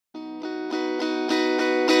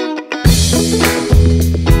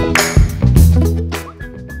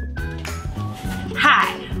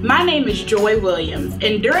is Joy Williams,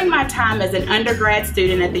 and during my time as an undergrad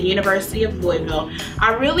student at the University of Louisville,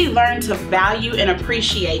 I really learned to value and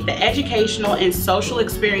appreciate the educational and social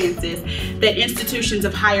experiences that institutions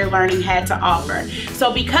of higher learning had to offer.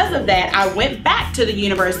 So because of that, I went back to the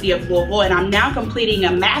University of Louisville, and I'm now completing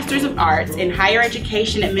a Master's of Arts in Higher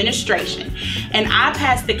Education Administration. And I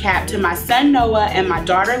passed the cap to my son Noah and my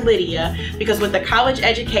daughter Lydia, because with a college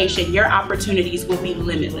education, your opportunities will be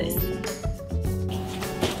limitless.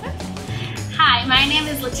 Hi, my name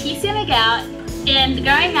is Leticia, and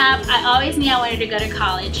growing up, I always knew I wanted to go to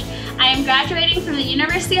college. I am graduating from the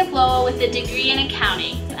University of Louisville with a degree in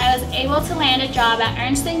accounting. I was able to land a job at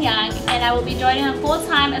Ernst & Young, and I will be joining them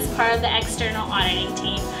full-time as part of the external auditing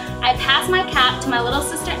team. I passed my cap to my little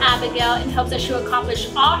sister Abigail in hopes that she will accomplish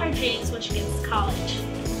all her dreams when she gets to college.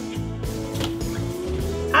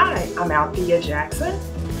 Hi, I'm Althea Jackson.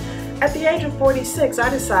 At the age of 46, I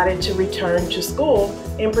decided to return to school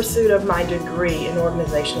in pursuit of my degree in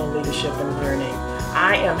organizational leadership and learning.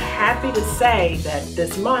 I am happy to say that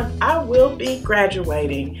this month I will be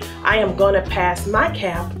graduating. I am going to pass my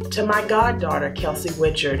cap to my goddaughter, Kelsey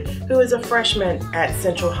Witchard, who is a freshman at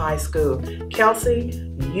Central High School. Kelsey,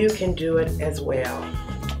 you can do it as well.